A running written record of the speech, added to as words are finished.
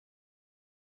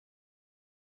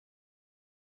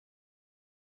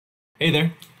Hey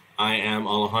there, I am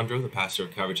Alejandro, the pastor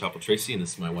of Calvary Chapel Tracy, and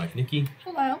this is my wife Nikki.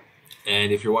 Hello.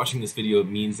 And if you're watching this video, it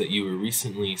means that you were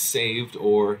recently saved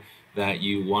or that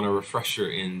you want a refresher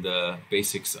in the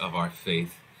basics of our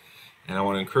faith. And I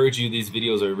want to encourage you, these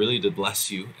videos are really to bless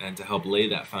you and to help lay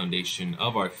that foundation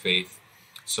of our faith.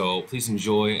 So please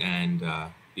enjoy and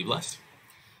be blessed.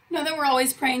 Know that we're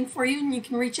always praying for you, and you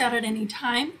can reach out at any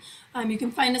time. You can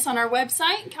find us on our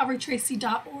website,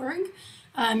 calvarytracy.org.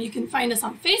 You can find us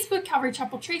on Facebook, Calvary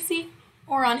Chapel Tracy,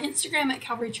 or on Instagram at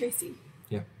Calvary Tracy.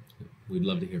 Yeah, we'd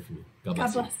love to hear from you. God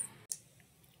God bless you. bless.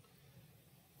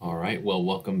 All right, well,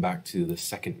 welcome back to the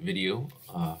second video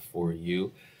for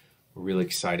you. We're really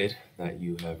excited that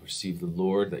you have received the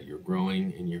Lord, that you're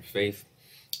growing in your faith.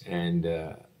 And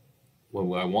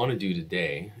what I want to do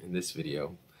today in this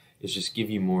video is just give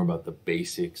you more about the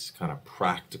basics, kind of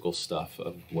practical stuff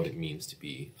of what it means to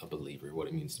be a believer, what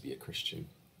it means to be a Christian.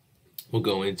 We'll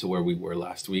go into where we were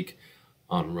last week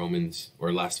on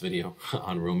last video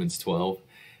on Romans 12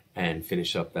 and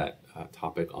finish up that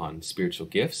topic on spiritual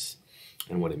gifts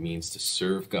and what it means to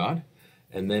serve God.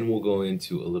 And then we'll go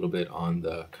into a little bit on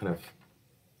the kind of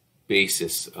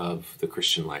basis of the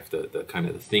Christian life, the kind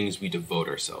of the things we devote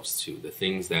ourselves to, the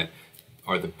things that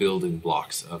are the building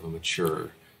blocks of a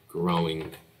mature,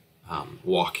 growing,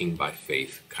 walking by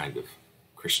faith kind of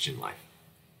Christian life.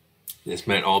 This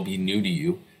might all be new to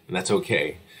you, and that's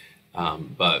okay,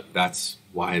 but that's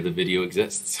why the video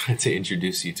exists, to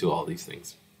introduce you to all these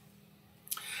things.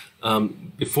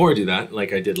 Before I do that,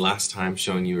 like I did last time,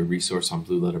 showing you a resource on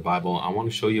Blue Letter Bible, I want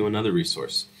to show you another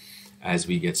resource as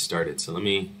we get started. So let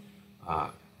me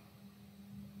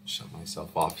shut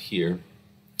myself off here.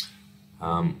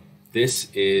 This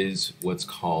is what's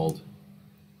called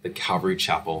the Calvary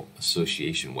Chapel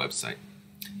Association website.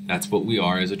 That's what we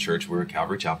are as a church. We're a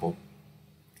Calvary Chapel.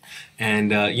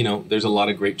 And, there's a lot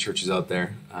of great churches out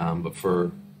there. But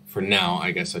for now,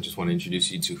 I guess I just want to introduce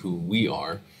you to who we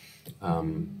are.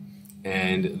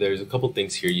 And there's a couple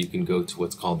things here. You can go to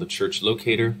what's called the church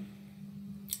locator,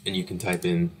 and you can type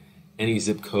in any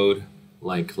zip code.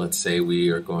 Like, let's say we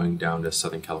are going down to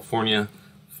Southern California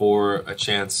for a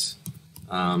chance.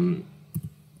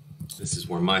 This is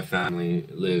where my family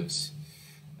lives.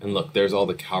 And look, there's all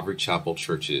the Calvary Chapel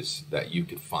churches that you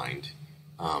could find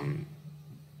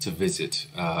to visit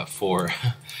for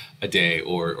a day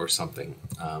or something.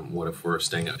 What if we're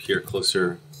staying up here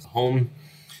closer home?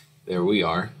 There we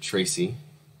are, Tracy,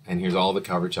 and here's all the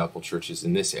Calvary Chapel churches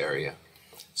in this area.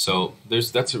 So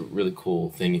that's a really cool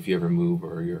thing if you ever move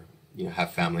or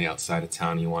have family outside of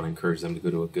town and you want to encourage them to go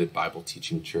to a good Bible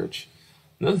teaching church.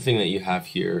 Another thing that you have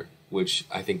here, which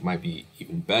I think might be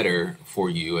even better for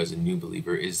you as a new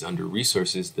believer, is under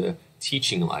resources, the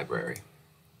teaching library.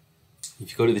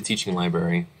 If you go to the teaching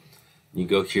library, you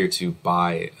go here to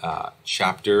buy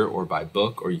chapter or by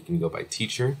book, or you can go by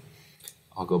teacher.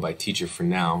 I'll go by teacher for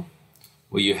now.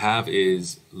 What you have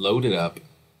is loaded up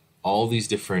all these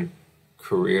different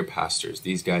career pastors.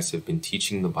 These guys have been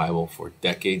teaching the Bible for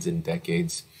decades and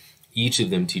decades, each of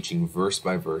them teaching verse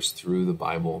by verse through the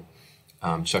Bible.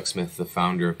 Chuck Smith, the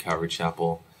founder of Calvary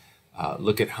Chapel,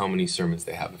 look at how many sermons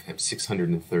they have of him,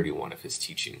 631 of his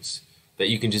teachings, that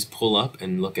you can just pull up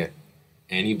and look at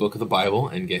any book of the Bible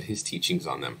and get his teachings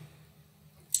on them.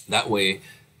 That way,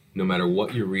 no matter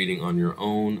what you're reading on your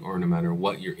own or no matter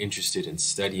what you're interested in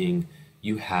studying,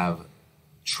 you have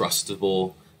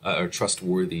trustable or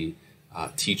trustworthy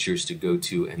teachers to go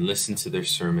to and listen to their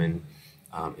sermon,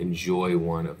 enjoy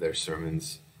one of their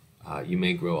sermons. You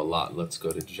may grow a lot. Let's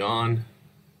go to John.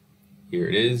 Here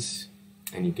it is.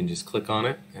 And you can just click on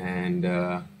it and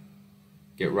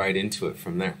get right into it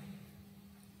from there.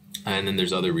 And then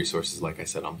there's other resources, like I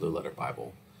said, on Blue Letter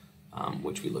Bible,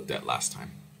 which we looked at last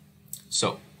time.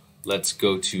 So let's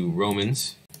go to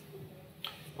Romans.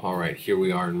 All right, here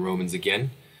we are in Romans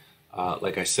again.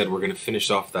 Like I said, we're going to finish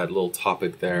off that little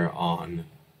topic there on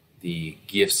the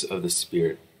gifts of the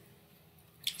Spirit.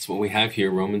 So what we have here,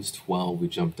 Romans 12, we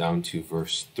jump down to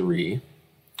verse 3.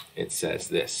 It says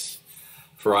this: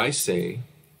 "For I say,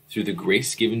 through the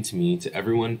grace given to me, to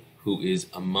everyone who is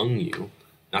among you,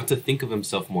 not to think of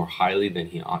himself more highly than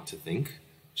he ought to think."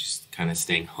 Just kind of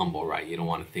staying humble, right? You don't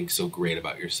want to think so great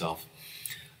about yourself.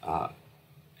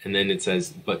 And then it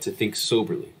says, "but to think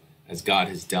soberly, as God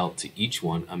has dealt to each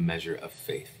one a measure of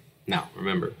faith." Now,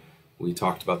 remember, we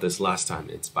talked about this last time.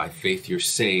 It's by faith you're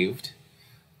saved,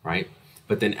 right?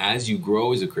 But then as you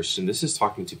grow as a Christian, this is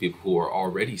talking to people who are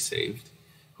already saved,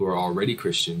 who are already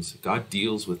Christians. God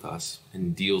deals with us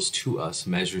and deals to us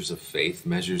measures of faith,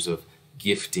 measures of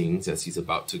giftings, as he's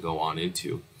about to go on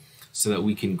into, so that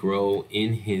we can grow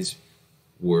in his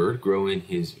word, grow in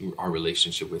our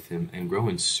relationship with him, and grow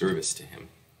in service to him.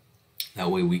 That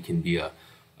way we can be a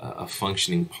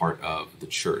functioning part of the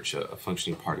church, a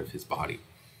functioning part of his body.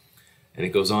 And it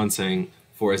goes on saying,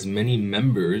 for as many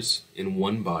members in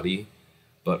one body,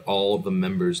 but all the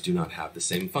members do not have the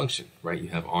same function, right? You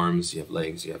have arms, you have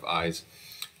legs, you have eyes,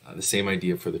 the same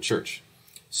idea for the church.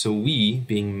 So we,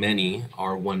 being many,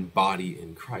 are one body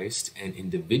in Christ and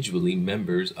individually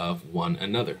members of one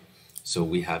another. So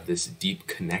we have this deep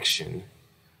connection,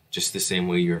 just the same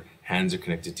way your hands are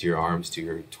connected to your arms, to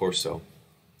your torso.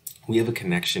 We have a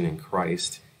connection in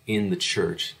Christ in the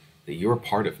church that you're a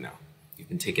part of now. You've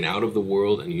been taken out of the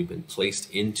world and you've been placed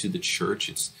into the church.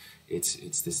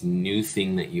 It's this new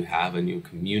thing that you have, a new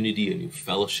community, a new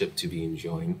fellowship to be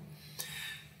enjoying.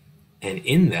 And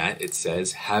in that, it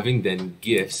says, having then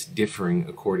gifts differing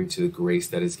according to the grace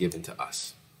that is given to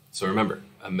us. So remember,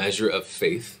 a measure of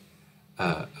faith,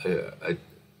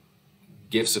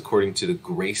 gifts according to the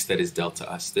grace that is dealt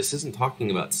to us. This isn't talking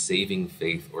about saving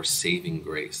faith or saving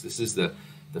grace. This is the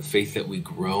faith that we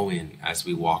grow in as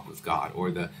we walk with God, or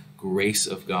the grace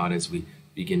of God as we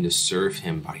begin to serve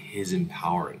him by his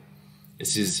empowering.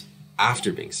 This is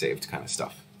after being saved kind of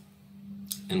stuff.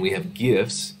 And we have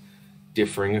gifts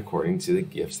differing according to the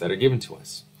gifts that are given to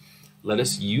us. Let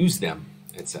us use them,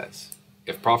 it says.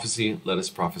 If prophecy, let us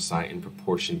prophesy in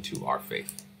proportion to our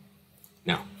faith.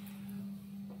 Now,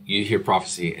 you hear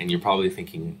prophecy and you're probably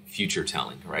thinking future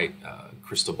telling, right?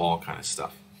 Crystal ball kind of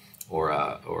stuff, or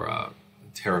a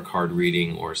tarot card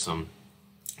reading, or some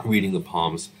reading the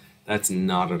palms. That's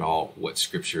not at all what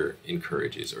Scripture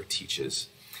encourages or teaches.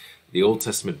 The Old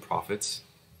Testament prophets,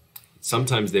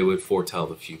 sometimes they would foretell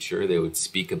the future. They would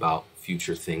speak about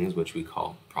future things, which we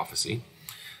call prophecy.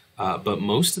 But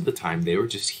most of the time, they were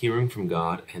just hearing from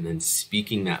God and then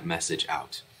speaking that message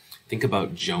out. Think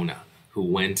about Jonah, who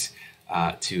went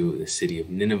to the city of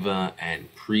Nineveh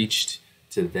and preached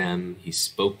to them. He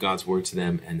spoke God's word to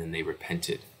them, and then they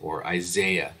repented. Or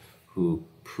Isaiah, who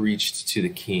preached to the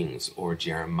kings, or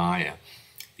Jeremiah.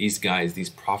 These guys, these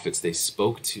prophets, they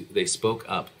spoke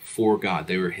up for God.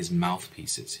 They were his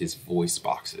mouthpieces, his voice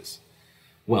boxes.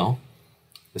 Well,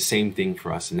 the same thing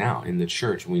for us now in the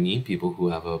church. We need people who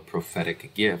have a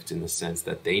prophetic gift, in the sense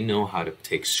that they know how to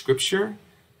take Scripture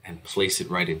and place it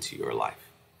right into your life.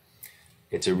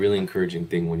 It's a really encouraging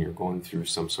thing when you're going through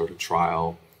some sort of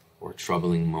trial or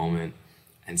troubling moment,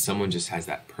 and someone just has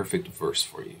that perfect verse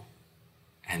for you.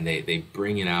 And they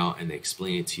bring it out and they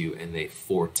explain it to you, and they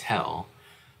foretell,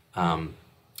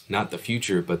 not the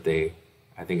future, but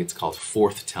I think it's called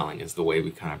forthtelling is the way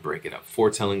we kind of break it up.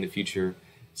 Foretelling the future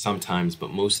sometimes,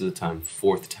 but most of the time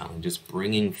forthtelling, just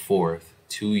bringing forth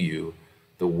to you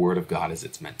the word of God as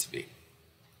it's meant to be.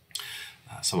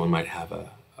 Someone might have a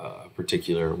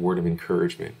particular word of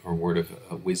encouragement or word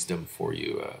of wisdom for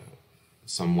you,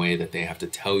 some way that they have to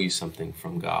tell you something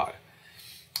from God.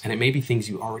 And it may be things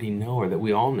you already know, or that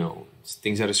we all know. It's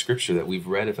things out of Scripture that we've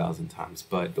read 1,000 times,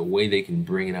 but the way they can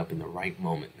bring it up in the right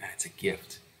moment, man, it's a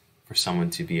gift for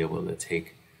someone to be able to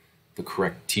take the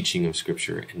correct teaching of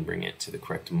Scripture and bring it to the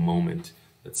correct moment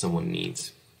that someone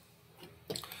needs.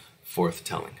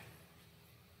 Forthtelling.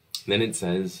 Then it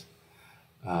says,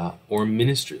 or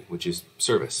ministry, which is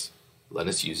service. Let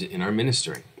us use it in our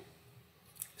ministering.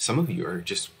 Some of you are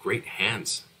just great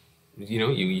hands. You know,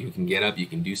 you can get up, you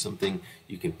can do something,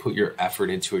 you can put your effort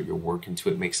into it, your work into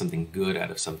it, make something good out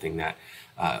of something that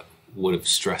would have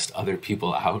stressed other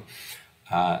people out.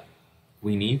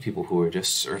 We need people who are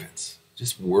just servants,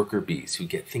 just worker bees who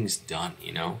get things done,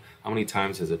 you know? How many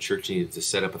times has a church needed to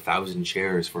set up 1,000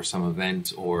 chairs for some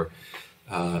event, or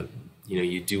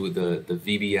you do the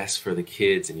VBS for the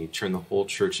kids and you turn the whole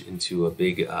church into a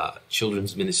big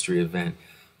children's ministry event.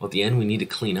 Well, at the end, we need to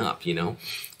clean up, you know?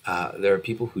 There are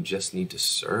people who just need to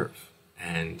serve,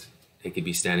 and they could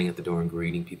be standing at the door and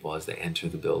greeting people as they enter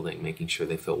the building, making sure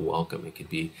they feel welcome. It could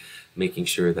be making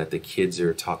sure that the kids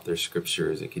are taught their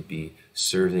scriptures. It could be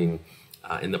serving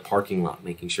in the parking lot,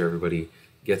 making sure everybody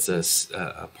gets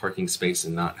a parking space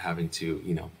and not having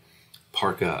to,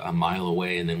 park a mile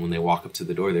away. And then when they walk up to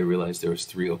the door, they realize there was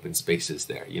 3 open spaces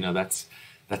there. You know, that's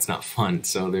not fun.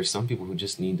 So there's some people who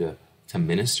just need to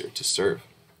minister, to serve.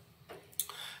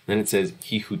 Then it says,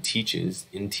 he who teaches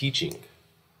in teaching.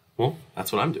 Well,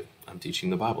 that's what I'm doing. I'm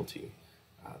teaching the Bible to you.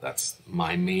 That's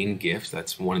my main gift.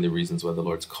 That's one of the reasons why the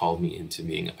Lord's called me into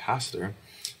being a pastor.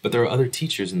 But there are other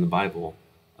teachers in the Bible,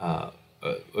 or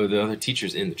there are other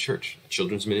teachers in the church.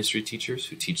 Children's ministry teachers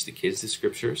who teach the kids the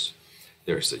scriptures.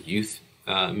 There's a youth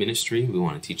ministry. We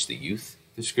want to teach the youth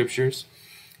the scriptures.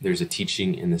 There's a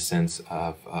teaching in the sense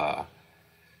of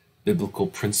biblical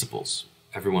principles.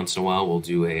 Every once in a while, we'll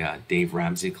do a Dave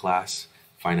Ramsey class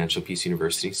Financial Peace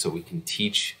University so we can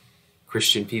teach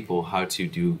Christian people how to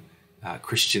do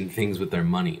Christian things with their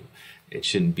money. It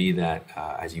shouldn't be that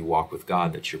as you walk with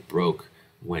God that you're broke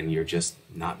when you're just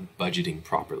not budgeting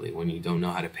properly, when you don't know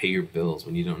how to pay your bills,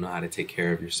 when you don't know how to take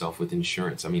care of yourself with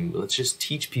insurance. I mean, let's just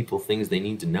teach people things they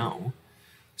need to know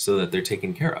so that they're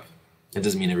taken care of. It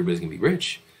doesn't mean everybody's going to be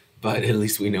rich, but at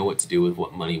least we know what to do with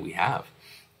what money we have.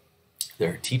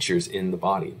 There are teachers in the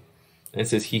body. And it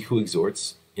says, he who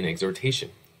exhorts in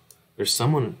exhortation. There's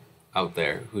someone out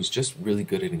there who's just really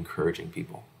good at encouraging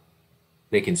people.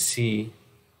 They can see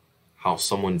how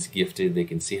someone's gifted, they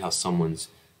can see how someone's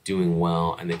doing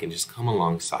well, and they can just come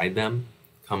alongside them,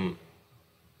 come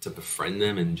to befriend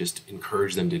them, and just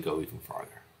encourage them to go even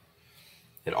farther.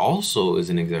 It also is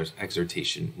an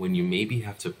exhortation when you maybe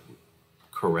have to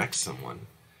correct someone.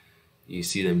 You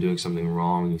see them doing something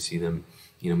wrong, you see them,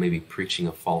 maybe preaching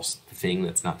a false thing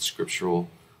that's not scriptural.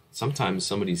 Sometimes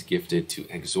somebody's gifted to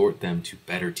exhort them to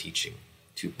better teaching,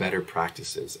 to better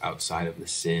practices outside of the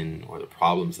sin or the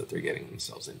problems that they're getting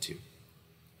themselves into.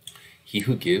 He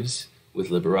who gives with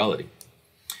liberality.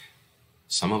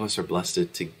 Some of us are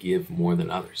blessed to give more than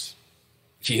others.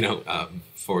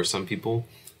 For some people,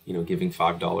 giving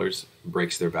 $5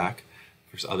 breaks their back.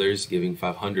 For others, giving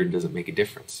 $500 doesn't make a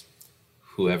difference.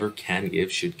 Whoever can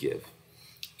give should give.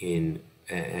 And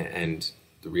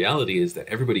the reality is that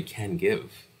everybody can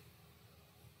give,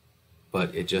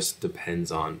 but it just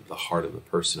depends on the heart of the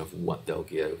person of what they'll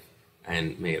give.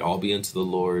 And may it all be unto the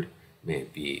Lord. May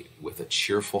it be with a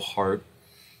cheerful heart.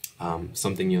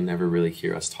 Something you'll never really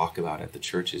hear us talk about at the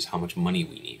church is how much money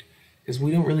we need, because we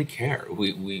don't really care.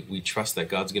 We trust that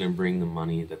God's going to bring the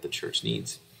money that the church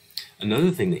needs.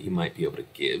 Another thing that you might be able to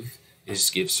give is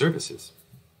give services.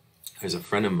 There's a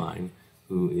friend of mine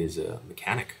who is a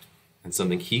mechanic, and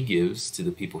something he gives to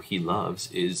the people he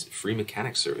loves is free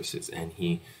mechanic services, and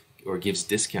he gives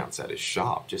discounts at his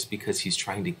shop just because he's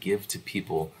trying to give to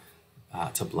people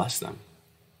to bless them.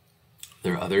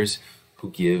 There are others who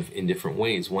give in different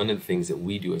ways. One of the things that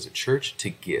we do as a church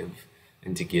to give,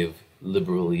 and to give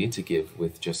liberally, to give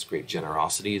with just great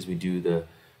generosity, is we do the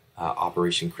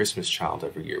Operation Christmas Child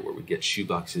every year, where we get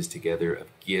shoeboxes together of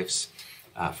gifts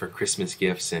for Christmas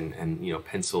gifts, and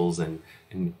pencils and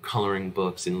coloring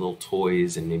books and little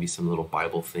toys and maybe some little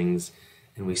Bible things,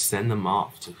 and we send them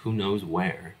off to who knows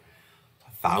where.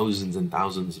 Thousands and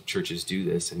thousands of churches do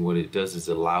this, and what it does is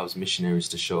it allows missionaries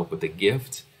to show up with a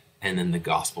gift and then the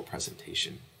gospel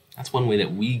presentation. That's one way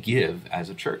that we give as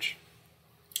a church.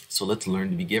 So let's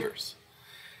learn to be givers.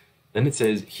 Then it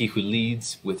says, he who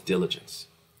leads with diligence.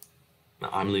 Now,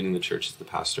 I'm leading the church as the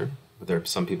pastor, but there are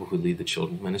some people who lead the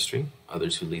children's ministry,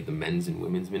 others who lead the men's and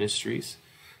women's ministries,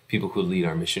 people who lead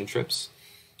our mission trips.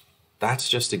 That's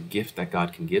just a gift that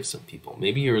God can give some people.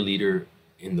 Maybe you're a leader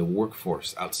in the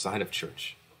workforce outside of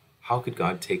church. How could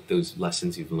God take those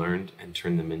lessons you've learned and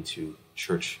turn them into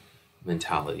church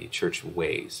mentality, church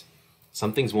ways?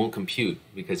 Some things won't compute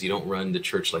because you don't run the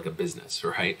church like a business,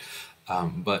 right?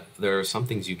 But there are some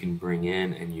things you can bring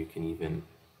in, and you can even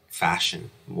fashion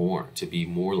more to be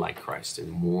more like Christ and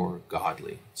more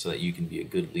godly, so that you can be a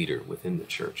good leader within the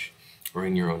church or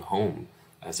in your own home.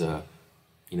 As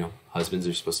husbands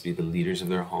are supposed to be the leaders of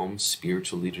their home,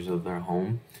 spiritual leaders of their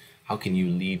home. How can you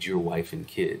lead your wife and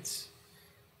kids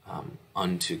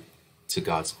unto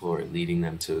God's glory, leading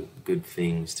them to good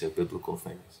things, to biblical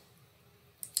things?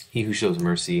 He who shows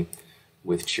mercy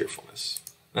with cheerfulness.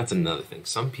 That's another thing.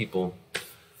 Some people,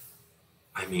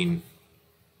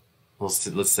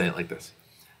 let's say it like this.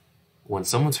 When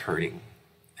someone's hurting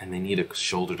and they need a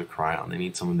shoulder to cry on, they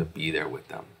need someone to be there with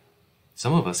them.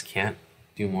 Some of us can't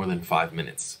do more than 5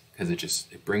 minutes because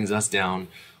it brings us down.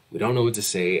 We don't know what to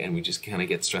say, and we just kind of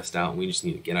get stressed out, and we just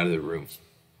need to get out of the room.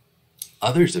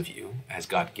 Others of you, as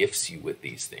God gifts you with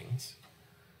these things,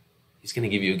 He's going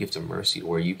to give you a gift of mercy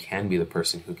where you can be the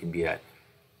person who can be at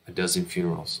a dozen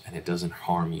funerals and it doesn't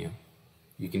harm you.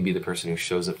 You can be the person who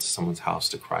shows up to someone's house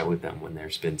to cry with them when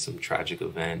there's been some tragic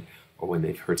event or when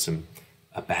they've heard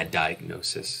a bad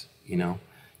diagnosis.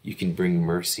 You can bring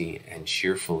mercy and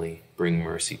cheerfully bring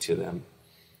mercy to them,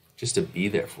 just to be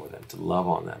there for them, to love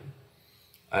on them.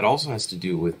 It also has to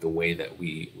do with the way that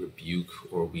we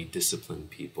rebuke or we discipline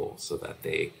people so that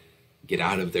they get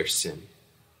out of their sin.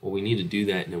 Well, we need to do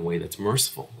that in a way that's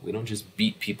merciful. We don't just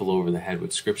beat people over the head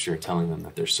with scripture telling them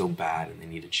that they're so bad and they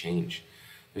need to change.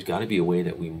 There's got to be a way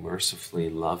that we mercifully,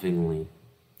 lovingly,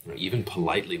 even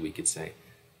politely, we could say,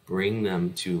 bring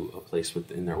them to a place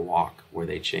within their walk where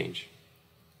they change.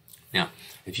 Now,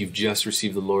 if you've just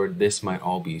received the Lord, this might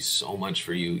all be so much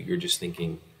for you. You're just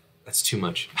thinking, that's too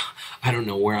much. I don't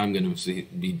know where I'm going to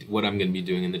be, what I'm going to be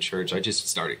doing in the church. I just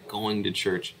started going to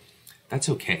church. That's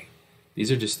okay.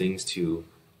 These are just things to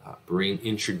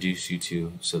introduce you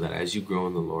to, so that as you grow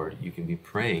in the Lord, you can be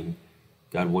praying,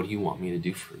 God, what do you want me to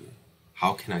do for you?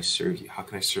 How can I serve you? How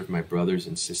can I serve my brothers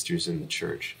and sisters in the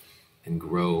church and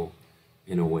grow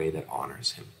in a way that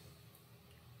honors him?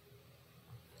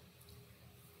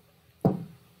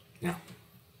 Now,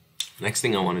 next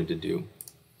thing I wanted to do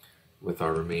with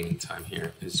our remaining time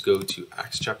here is go to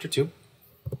Acts chapter 2.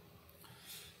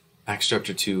 Acts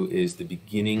chapter 2 is the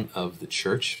beginning of the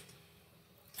church.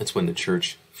 That's when the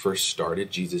church first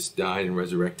started. Jesus died and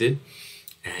resurrected.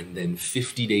 And then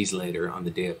 50 days later, on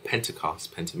the day of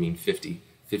Pentecost, Penta mean 50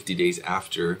 days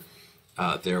after,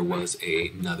 there was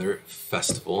another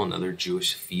festival, another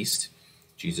Jewish feast.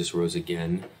 Jesus rose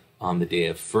again on the day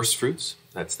of first fruits.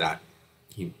 That's that.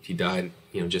 He died,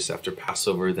 just after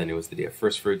Passover. Then it was the day of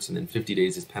first fruits, and then 50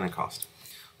 days is Pentecost.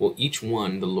 Well, each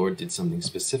one, the Lord did something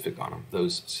specific on them,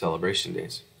 those celebration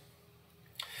days.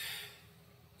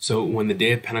 So when the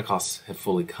day of Pentecost had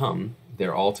fully come,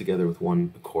 they're all together with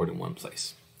one accord in one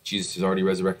place. Jesus is already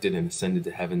resurrected and ascended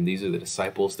to heaven. These are the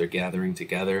disciples. They're gathering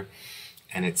together.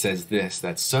 And it says this,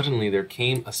 that suddenly there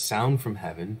came a sound from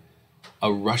heaven,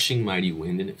 a rushing mighty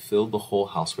wind, and it filled the whole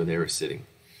house where they were sitting.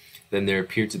 Then there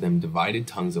appeared to them divided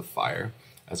tongues of fire,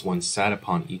 as one sat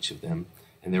upon each of them.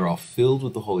 And they were all filled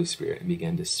with the Holy Spirit and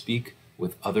began to speak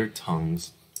with other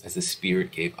tongues as the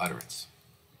Spirit gave utterance.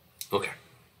 Okay,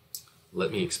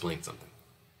 let me explain something.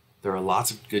 There are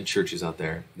lots of good churches out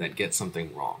there that get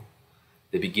something wrong.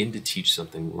 They begin to teach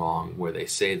something wrong where they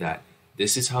say that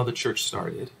this is how the church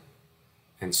started.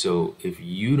 And so if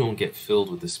you don't get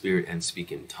filled with the Spirit and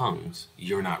speak in tongues,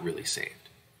 you're not really saved.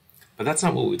 But that's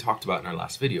not what we talked about in our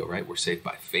last video, right? We're saved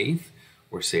by faith.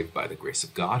 We're saved by the grace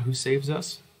of God who saves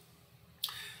us.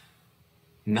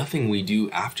 Nothing we do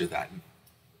after that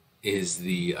is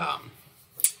the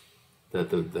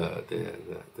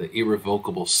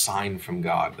irrevocable sign from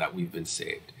God that we've been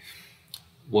saved.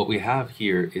 What we have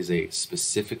here is a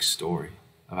specific story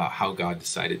about how God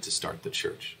decided to start the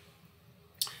church.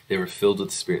 They were filled with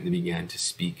the Spirit and they began to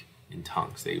speak in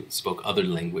tongues. They spoke other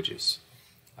languages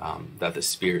that the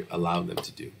Spirit allowed them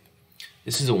to do.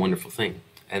 This is a wonderful thing,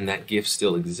 and that gift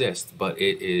still exists, but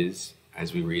it is,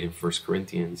 as we read in 1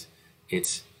 Corinthians,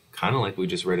 it's kind of like we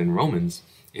just read in Romans.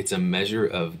 It's a measure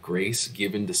of grace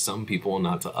given to some people and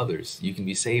not to others. You can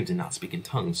be saved and not speak in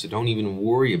tongues, so don't even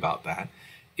worry about that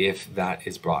if that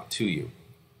is brought to you.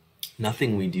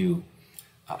 Nothing we do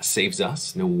saves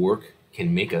us. No work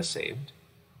can make us saved.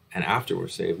 And after we're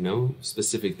saved, no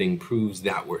specific thing proves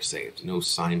that we're saved. No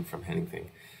sign from anything.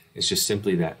 It's just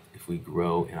simply that if we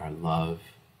grow in our love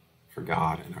for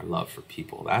God and our love for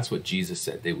people, that's what Jesus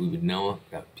said, that we would know,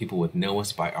 that people would know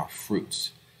us by our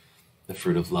fruits. The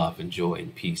fruit of love and joy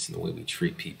and peace in the way we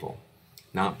treat people,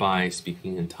 not by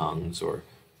speaking in tongues or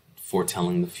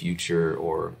foretelling the future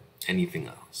or anything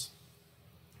else.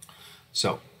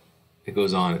 So it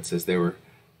goes on, it says, there were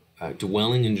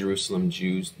dwelling in Jerusalem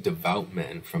Jews, devout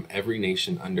men from every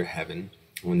nation under heaven.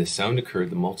 When the sound occurred,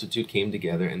 the multitude came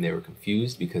together and they were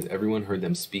confused because everyone heard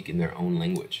them speak in their own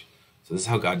language. So this is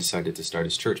how God decided to start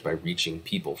his church, by reaching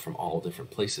people from all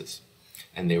different places.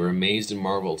 And they were amazed and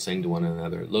marveled, saying to one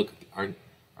another, look,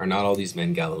 are not all these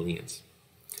men Galileans?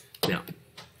 Now,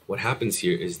 what happens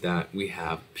here is that we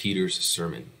have Peter's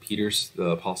sermon. The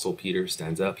Apostle Peter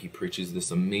stands up. He preaches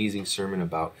this amazing sermon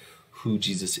about who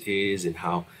Jesus is and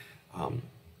how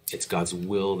it's God's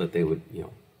will that they would,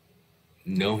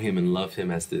 know him and love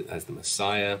him as the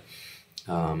Messiah.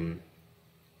 Where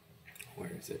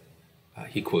is it?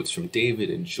 He quotes from David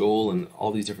and Joel and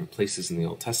all these different places in the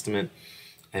Old Testament.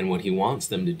 And what he wants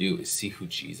them to do is see who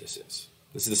Jesus is.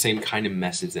 This is the same kind of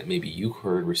message that maybe you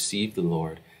heard, received the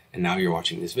Lord, and now you're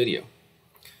watching this video.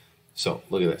 So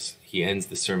look at this. He ends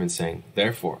the sermon saying,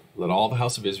 therefore, let all the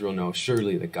house of Israel know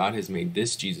surely that God has made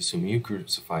this Jesus, whom you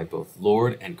crucified, both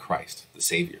Lord and Christ, the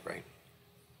Savior, right?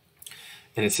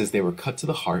 And it says they were cut to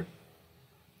the heart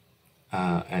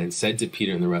and said to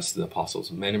Peter and the rest of the apostles,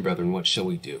 men and brethren, what shall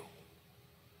we do?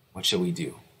 What shall we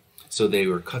do? So they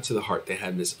were cut to the heart. They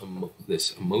had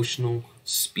this emotional,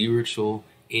 spiritual,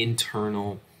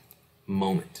 internal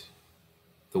moment.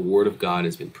 The word of God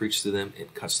has been preached to them.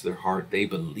 It cuts to their heart. They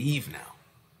believe now.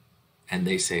 And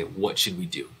they say, what should we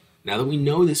do? Now that we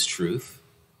know this truth,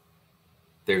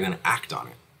 they're going to act on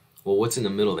it. Well, what's in the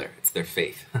middle there? It's their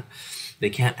faith. They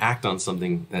can't act on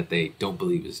something that they don't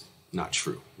believe is not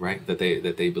true, right? That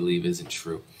they believe isn't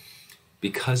true.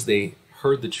 Because they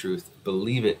heard the truth,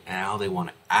 believe it, and now they want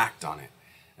to act on it.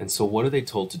 And so what are they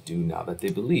told to do now that they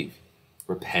believe?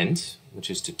 Repent, which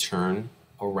is to turn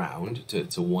around,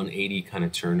 to 180 kind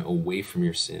of turn away from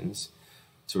your sins,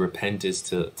 To repent is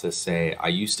to say, I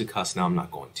used to cuss, now I'm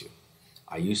not going to.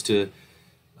 I used to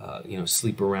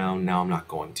sleep around, now I'm not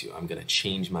going to. I'm going to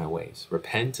change my ways.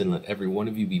 Repent and let every one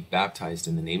of you be baptized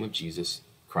in the name of Jesus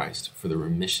Christ for the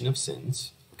remission of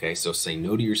sins. Okay, so say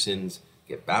no to your sins,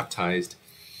 get baptized,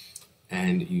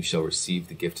 and you shall receive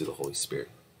the gift of the Holy Spirit.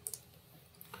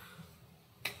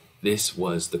 This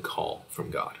was the call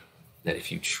from God, that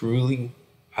if you truly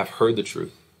have heard the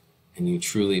truth, and you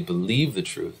truly believe the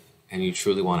truth, and you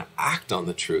truly want to act on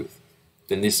the truth,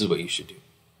 then this is what you should do.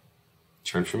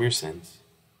 Turn from your sins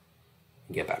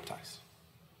and get baptized.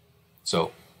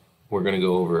 So we're going to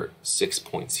go over 6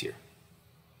 points here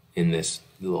in this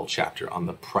little chapter on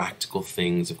the practical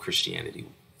things of Christianity,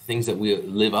 things that we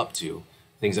live up to,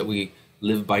 things that we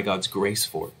live by God's grace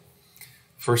for.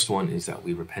 First one is that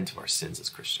we repent of our sins as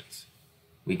Christians.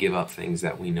 We give up things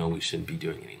that we know we shouldn't be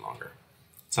doing any longer.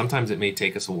 Sometimes it may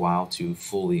take us a while to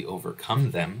fully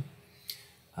overcome them,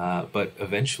 but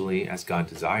eventually, as God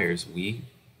desires, we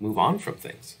move on from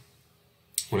things.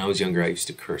 When I was younger, I used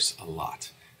to curse a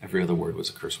lot. Every other word was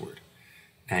a curse word.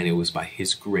 And it was by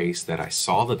His grace that I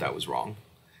saw that that was wrong,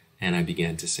 and I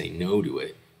began to say no to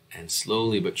it. And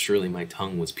slowly but surely, my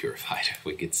tongue was purified,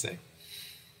 we could say.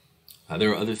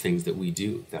 There are other things that we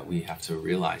do that we have to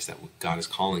realize that God is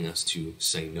calling us to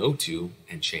say no to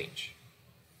and change.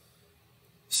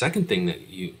 Second thing that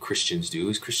you Christians do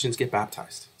is Christians get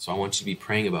baptized. So I want you to be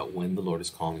praying about when the Lord is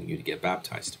calling you to get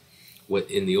baptized.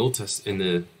 What in the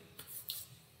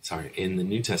in the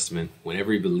New Testament, when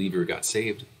every believer got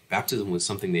saved, baptism was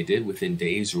something they did within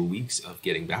days or weeks of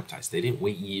getting baptized. They didn't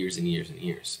wait years and years and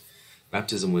years.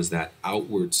 Baptism was that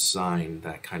outward sign,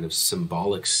 that kind of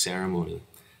symbolic ceremony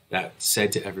that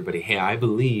said to everybody, hey, I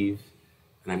believe,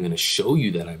 and I'm going to show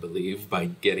you that I believe by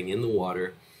getting in the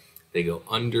water. They go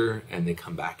under and they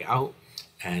come back out.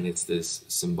 And it's this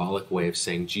symbolic way of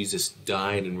saying Jesus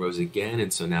died and rose again.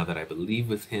 And so now that I believe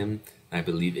with Him, and I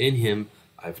believe in Him,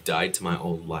 I've died to my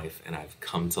old life and I've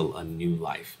come to a new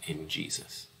life in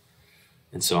Jesus.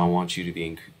 And so I want you to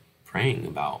be praying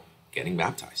about getting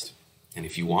baptized. And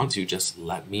if you want to, just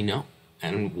let me know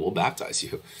and we'll baptize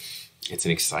you. It's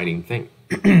an exciting thing.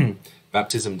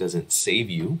 Baptism doesn't save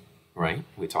you, right?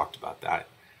 We talked about that.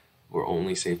 We're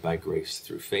only saved by grace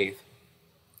through faith.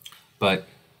 But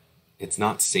it's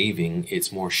not saving,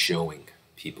 it's more showing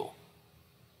people.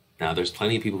 Now, there's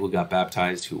plenty of people who got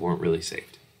baptized who weren't really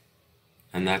saved.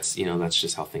 And that's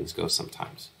just how things go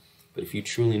sometimes. But if you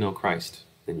truly know Christ,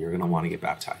 then you're going to want to get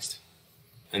baptized.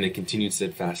 And they continued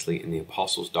steadfastly in the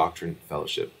apostles' doctrine,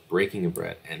 fellowship, breaking of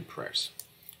bread, and prayers.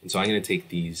 And so I'm going to take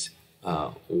these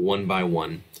one by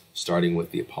one, starting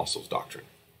with the apostles' doctrine.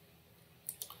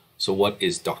 So what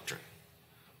is doctrine?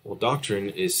 Well, doctrine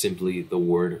is simply the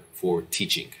word for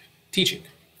teaching. Teaching.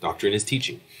 Doctrine is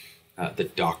teaching. The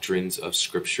doctrines of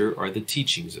Scripture are the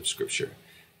teachings of Scripture.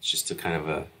 It's just a kind of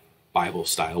a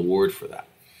Bible-style word for that.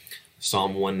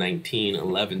 Psalm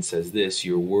 119:11 says this,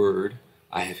 your word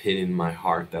I have hidden in my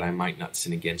heart that I might not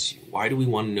sin against you. Why do we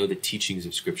want to know the teachings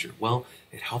of Scripture? Well,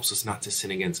 it helps us not to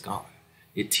sin against God.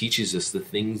 It teaches us the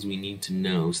things we need to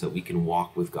know so that we can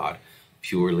walk with God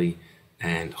purely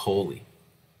and holy.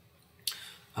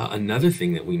 Another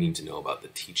thing that we need to know about the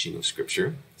teaching of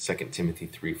Scripture, 2 Timothy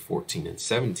 3:14 and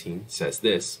 17 says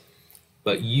this,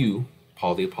 but you,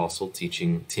 Paul the Apostle,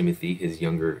 teaching Timothy, his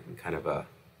younger kind of a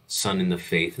son in the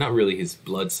faith, not really his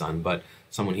blood son, but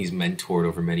someone he's mentored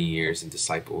over many years and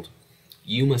discipled,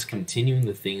 you must continue in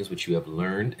the things which you have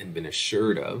learned and been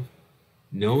assured of,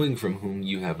 knowing from whom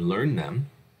you have learned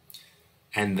them,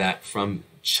 and that from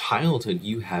childhood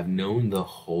you have known the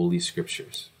Holy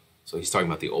Scriptures. So he's talking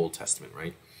about the Old Testament,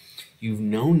 right? You've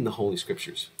known the Holy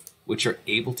Scriptures, which are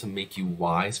able to make you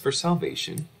wise for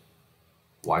salvation,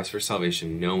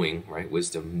 knowing, right?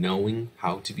 Wisdom, knowing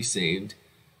how to be saved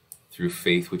through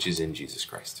faith which is in Jesus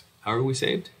Christ. How are we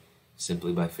saved?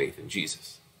 Simply by faith in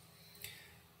Jesus.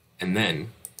 And then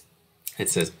it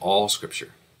says all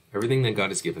Scripture, everything that God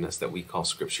has given us that we call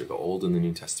Scripture, the Old and the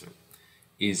New Testament,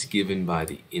 is given by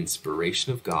the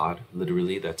inspiration of God.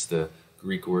 Literally, that's the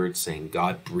Greek word saying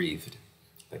God breathed,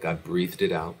 that God breathed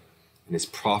it out, and is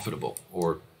profitable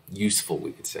or useful,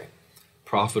 we could say.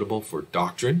 Profitable for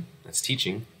doctrine, that's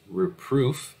teaching,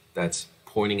 reproof, that's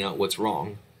pointing out what's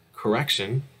wrong,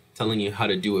 correction, telling you how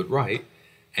to do it right,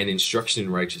 and instruction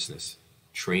in righteousness,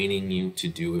 training you to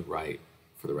do it right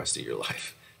for the rest of your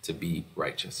life, to be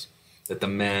righteous. That the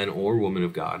man or woman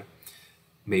of God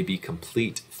may be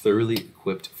complete, thoroughly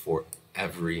equipped for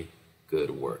every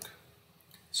good work.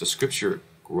 So Scripture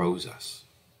grows us.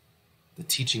 The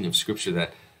teaching of Scripture,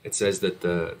 that it says that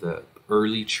the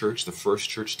early church, the first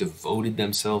church, devoted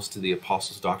themselves to the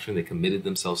apostles' doctrine. They committed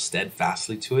themselves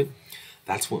steadfastly to it.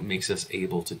 That's what makes us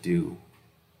able to do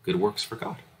good works for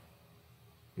God.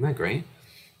 Isn't that great?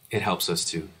 It helps us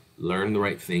to learn the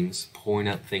right things, point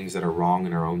out things that are wrong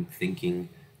in our own thinking,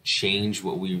 change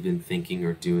what we've been thinking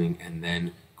or doing, and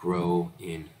then grow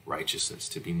in righteousness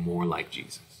to be more like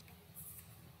Jesus.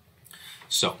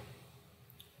 So,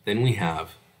 then we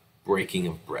have breaking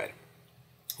of bread,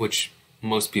 which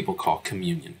most people call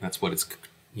communion. That's what it's,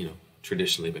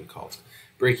 traditionally been called.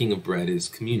 Breaking of bread is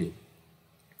communion.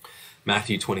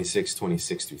 Matthew 26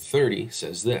 through 30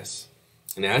 says this,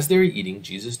 "And as they were eating,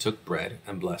 Jesus took bread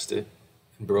and blessed it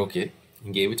and broke it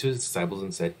and gave it to his disciples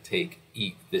and said, 'Take,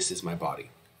 eat, this is my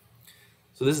body.'"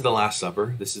 So this is the Last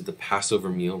Supper. This is the Passover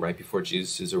meal right before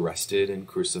Jesus is arrested and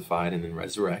crucified and then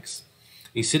resurrects.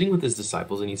 He's sitting with his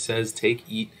disciples and he says, "Take,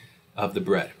 eat of the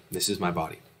bread. This is my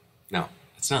body." Now,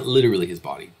 it's not literally his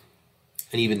body.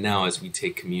 And even now, as we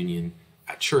take communion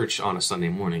at church on a Sunday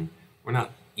morning, we're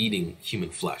not eating human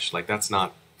flesh. Like, that's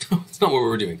not what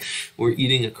we're doing. We're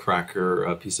eating a cracker,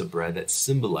 a piece of bread that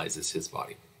symbolizes his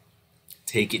body.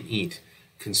 Take and eat,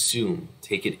 consume,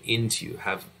 take it into you,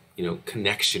 have,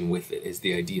 connection with it is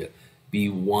the idea. Be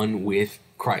one with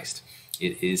Christ.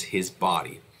 It is his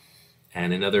body.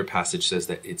 And another passage says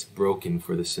that it's broken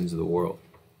for the sins of the world.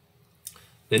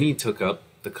 Then he took up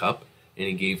the cup and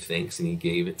he gave thanks and he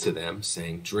gave it to them,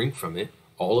 saying, "Drink from it,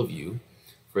 all of you,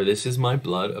 for this is my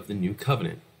blood of the new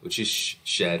covenant, which is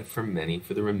shed for many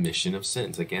for the remission of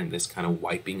sins." Again, this kind of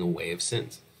wiping away of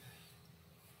sins.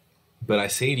 "But I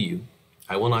say to you,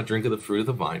 I will not drink of the fruit of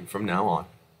the vine from now on,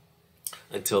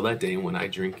 until that day when I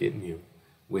drink it new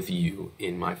with you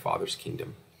in my Father's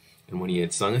kingdom." And when he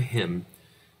had sung a hymn,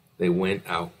 they went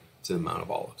out to the Mount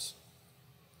of Olives.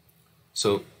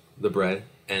 So the bread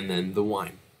and then the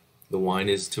wine. The wine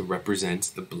is to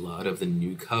represent the blood of the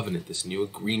new covenant, this new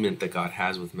agreement that God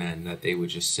has with men, that they would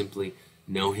just simply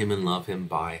know him and love him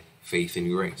by faith and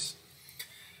grace.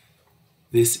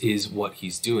 This is what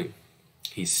he's doing.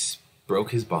 He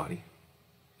broke his body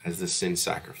as the sin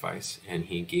sacrifice, and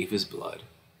he gave his blood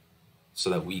so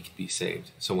that we could be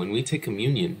saved. So when we take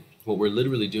communion, what we're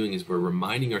literally doing is we're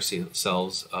reminding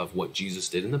ourselves of what Jesus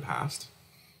did in the past,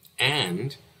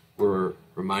 and we're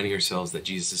reminding ourselves that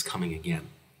Jesus is coming again.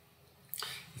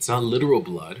 It's not literal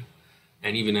blood,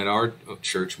 and even at our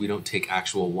church, we don't take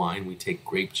actual wine, we take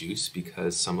grape juice,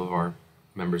 because some of our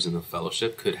members in the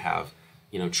fellowship could have,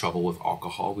 trouble with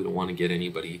alcohol. We don't want to get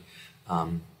anybody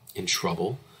in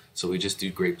trouble, so we just do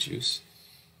grape juice.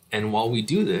 And while we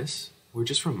do this, we're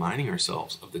just reminding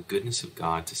ourselves of the goodness of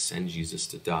God to send Jesus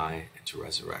to die and to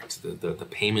resurrect. The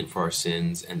payment for our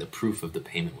sins and the proof of the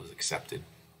payment was accepted.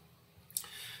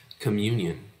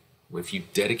 Communion, if you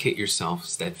dedicate yourself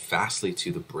steadfastly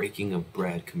to the breaking of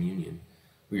bread, communion,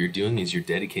 what you're doing is you're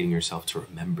dedicating yourself to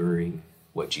remembering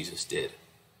what Jesus did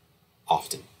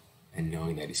often and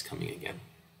knowing that he's coming again.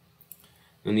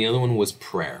 And the other one was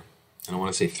prayer. And I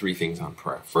want to say three things on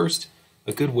prayer. First,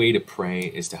 a good way to pray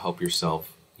is to help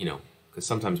yourself, because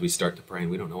sometimes we start to pray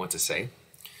and we don't know what to say.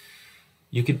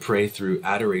 You could pray through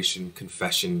adoration,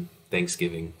 confession,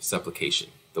 thanksgiving, supplication.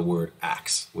 The word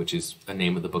acts, which is a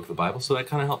name of the book of the Bible, so that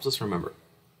kind of helps us remember.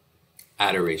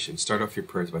 Adoration. Start off your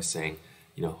prayers by saying,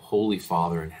 Holy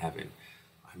Father in heaven,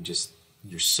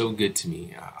 you're so good to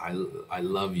me. I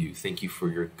love you. Thank you for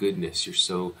your goodness. You're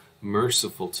so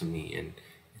merciful to me, and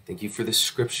thank you for the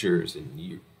scriptures, and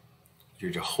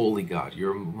you're a holy God.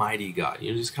 You're a mighty God.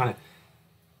 Just kind of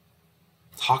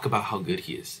talk about how good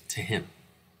he is to him,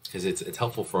 because it's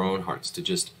helpful for our own hearts to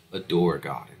just adore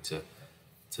God and to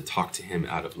talk to him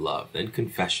out of love. Then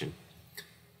confession.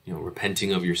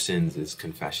 Repenting of your sins is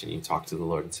confession. You talk to the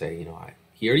Lord and say,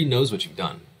 he already knows what you've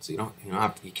done, so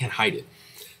you can't hide it.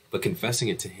 But confessing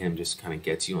it to him just kind of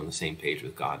gets you on the same page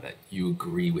with God, that you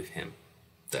agree with him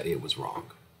that it was wrong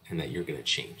and that you're going to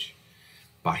change.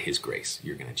 By his grace,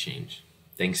 you're going to change.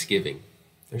 Thanksgiving.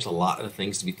 There's a lot of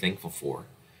things to be thankful for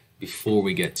before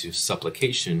we get to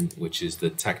supplication, which is the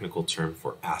technical term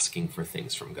for asking for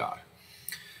things from God.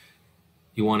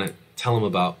 You want to tell him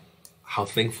about how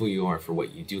thankful you are for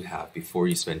what you do have before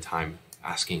you spend time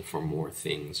asking for more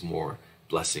things, more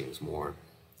blessings, more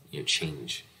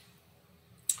change.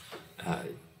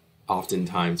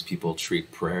 Oftentimes people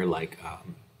treat prayer like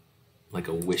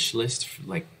a wish list,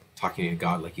 like talking to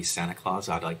God like he's Santa Claus.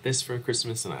 I'd like this for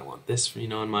Christmas, and I want this for,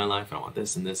 in my life. I want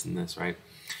this and this and this, right?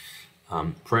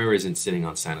 Prayer isn't sitting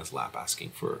on Santa's lap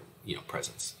asking for,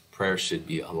 presents. Prayer should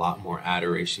be a lot more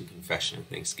adoration, confession, and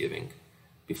thanksgiving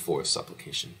before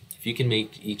supplication. If you can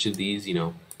make each of these,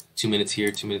 2 minutes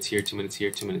here, 2 minutes here, 2 minutes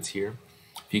here, 2 minutes here,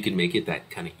 if you can make it that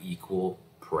kind of equal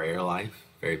prayer life,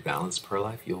 very balanced prayer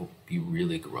life, you'll be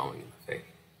really growing in the faith.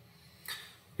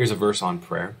 Here's a verse on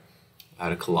prayer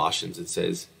out of Colossians. It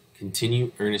says,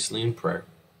 continue earnestly in prayer,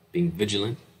 being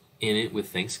vigilant in it with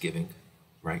thanksgiving.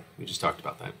 Right? We just talked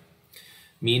about that.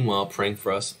 Meanwhile, praying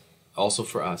for us, also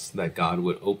for us, that God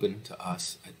would open to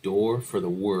us a door for the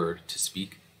word to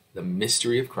speak the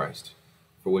mystery of Christ,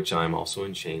 for which I am also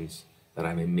in chains, that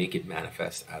I may make it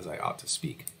manifest as I ought to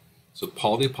speak. So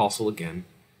Paul the Apostle again,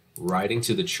 writing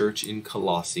to the church in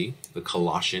Colossae, the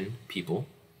Colossian people,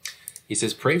 he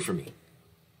says, pray for me.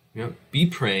 Be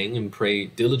praying and pray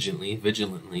diligently,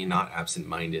 vigilantly, not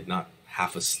absent-minded, not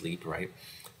half asleep, right?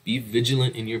 Be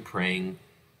vigilant in your praying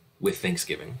with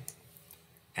thanksgiving,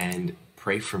 and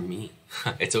pray for me.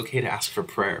 It's okay to ask for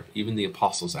prayer. Even the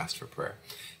apostles asked for prayer.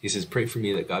 He says, pray for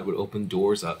me that God would open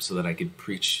doors up so that I could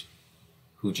preach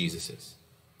who Jesus is,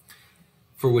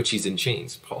 for which he's in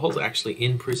chains. Paul's actually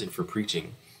in prison for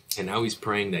preaching, and now he's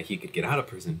praying that he could get out of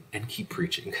prison and keep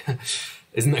preaching.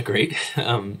 Isn't that great?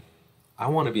 I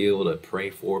want to be able to pray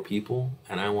for people,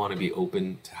 and I want to be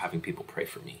open to having people pray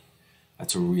for me.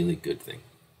 That's a really good thing.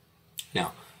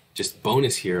 Now, just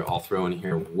bonus here, I'll throw in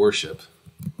here worship,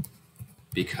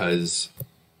 because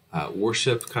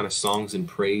worship, kind of songs and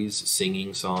praise,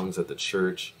 singing songs at the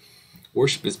church,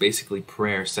 worship is basically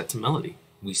prayer set to melody.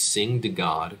 We sing to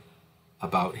God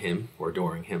about him or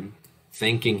adoring him,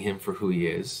 thanking him for who he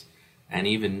is, and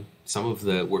even some of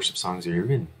the worship songs are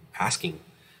even asking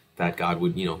that God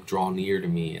would, draw near to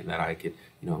me and that I could,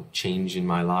 change in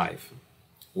my life.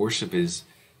 Worship is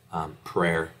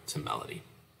prayer to melody.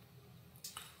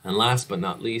 And last but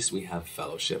not least, we have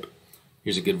fellowship.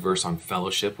 Here's a good verse on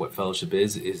fellowship. What fellowship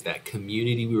is that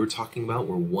community we were talking about.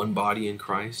 We're one body in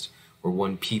Christ. We're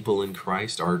one people in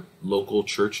Christ. Our local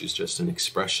church is just an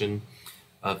expression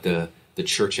of the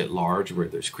church at large, where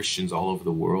there's Christians all over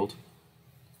the world.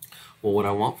 Well, what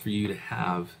I want for you to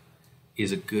have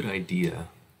is a good idea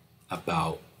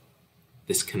about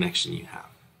this connection you have.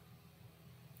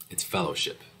 It's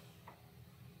fellowship.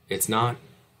 It's not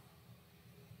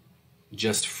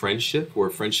just friendship, where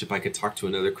friendship I could talk to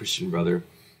another Christian brother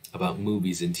about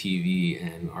movies and TV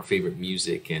and our favorite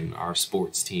music and our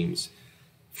sports teams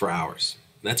for hours.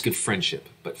 That's good friendship.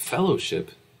 But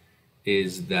fellowship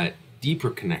is that deeper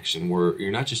connection where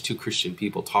you're not just two Christian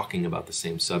people talking about the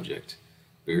same subject,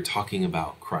 but you're talking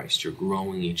about Christ. You're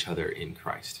growing each other in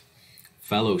Christ.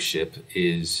 Fellowship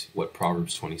is what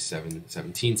Proverbs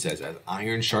 27:17 says, as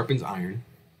iron sharpens iron,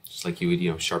 just like you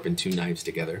would, sharpen two knives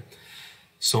together,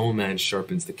 so a man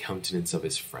sharpens the countenance of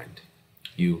his friend.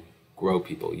 You grow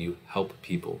people, you help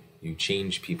people, you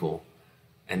change people,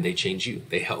 and they change you.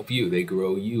 They help you, they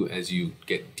grow you as you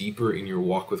get deeper in your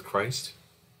walk with Christ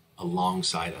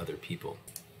alongside other people.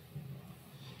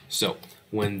 So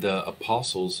when the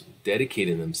apostles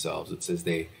dedicated themselves, it says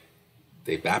they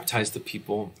baptized the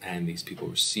people, and these people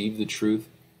received the truth.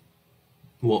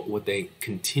 Well, what they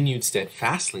continued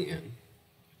steadfastly in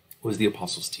was the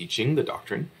apostles' teaching, the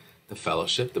doctrine, the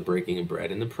fellowship, the breaking of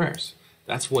bread, and the prayers.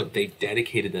 That's what they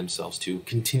dedicated themselves to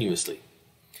continuously.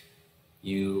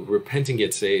 You repent and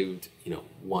get saved,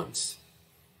 once.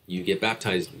 You get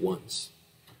baptized once.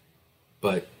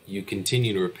 But you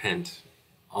continue to repent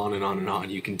on and on and on.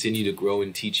 You continue to grow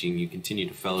in teaching. You continue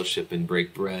to fellowship and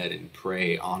break bread and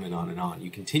pray on and on and on. You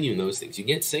continue in those things. You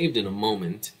get saved in a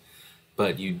moment,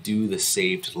 but you do the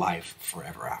saved life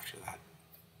forever after that.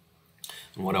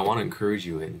 And what I want to encourage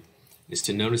you in is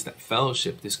to notice that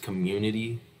fellowship, this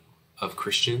community of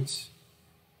Christians,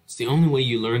 it's the only way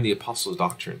you learn the apostles'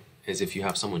 doctrine is if you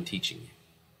have someone teaching you,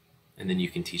 and then you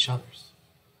can teach others.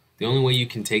 The only way you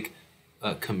can take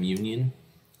communion,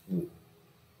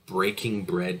 breaking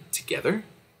bread together,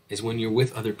 is when you're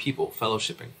with other people,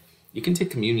 fellowshipping. You can take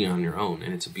communion on your own,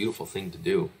 and it's a beautiful thing to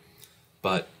do,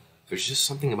 but there's just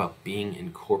something about being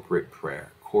in corporate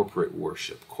prayer, corporate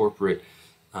worship, corporate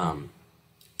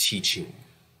teaching.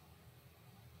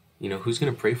 Who's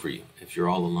going to pray for you if you're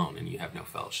all alone and you have no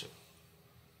fellowship?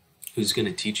 Who's going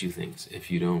to teach you things if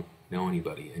you don't know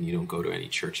anybody and you don't go to any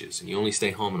churches and you only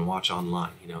stay home and watch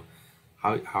online?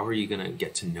 How are you going to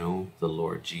get to know the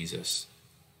Lord Jesus?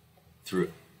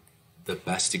 Through the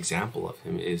best example of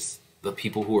him is the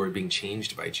people who are being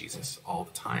changed by Jesus all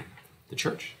the time, the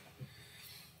church.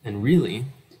 And really,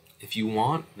 if you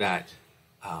want that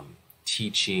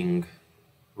teaching,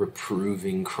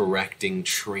 reproving, correcting,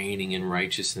 training in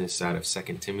righteousness out of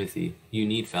 2 Timothy, you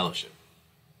need fellowship.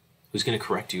 Who's going to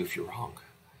correct you if you're wrong?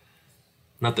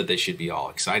 Not that they should be all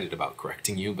excited about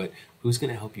correcting you, but who's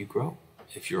going to help you grow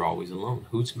if you're always alone?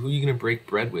 Who are you going to break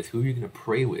bread with? Who are you going to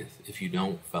pray with if you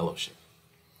don't fellowship?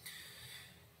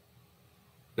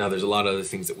 Now, there's a lot of other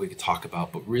things that we could talk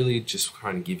about, but really just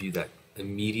trying to give you that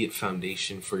immediate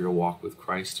foundation for your walk with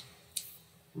Christ.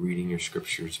 Reading your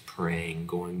scriptures, praying,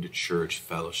 going to church,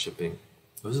 fellowshipping.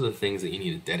 Those are the things that you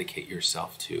need to dedicate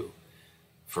yourself to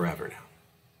forever now,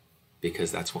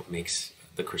 because that's what makes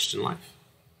the Christian life.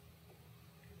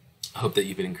 I hope that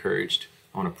you've been encouraged.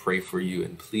 I want to pray for you,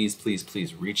 and please, please,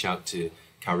 please reach out to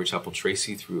Calvary Chapel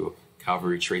Tracy through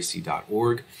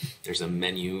calvarytracy.org. There's a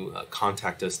menu,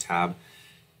 contact us tab.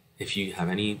 If you have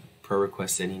any prayer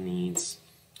requests, any needs,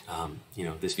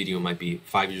 this video might be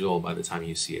 5 years old by the time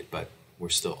you see it, but we're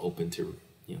still open to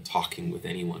talking with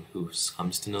anyone who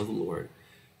comes to know the Lord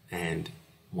and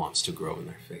wants to grow in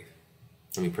their faith.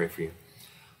 Let me pray for you.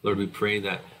 Lord, we pray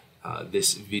that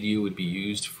this video would be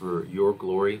used for your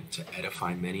glory, to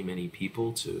edify many, many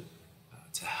people, to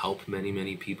help many,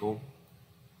 many people.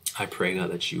 I pray, God,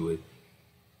 that you would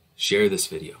share this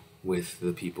video with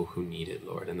the people who need it,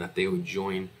 Lord, and that they would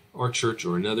join our church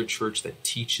or another church that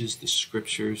teaches the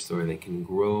scriptures, where they can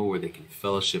grow, where they can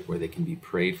fellowship, where they can be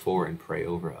prayed for and pray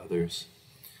over others.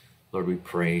 Lord, we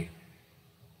pray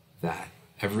that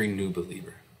every new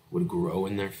believer would grow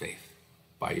in their faith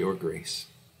by your grace.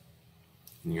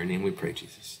 In your name we pray,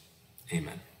 Jesus.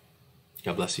 Amen.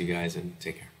 God bless you guys, and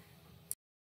take care.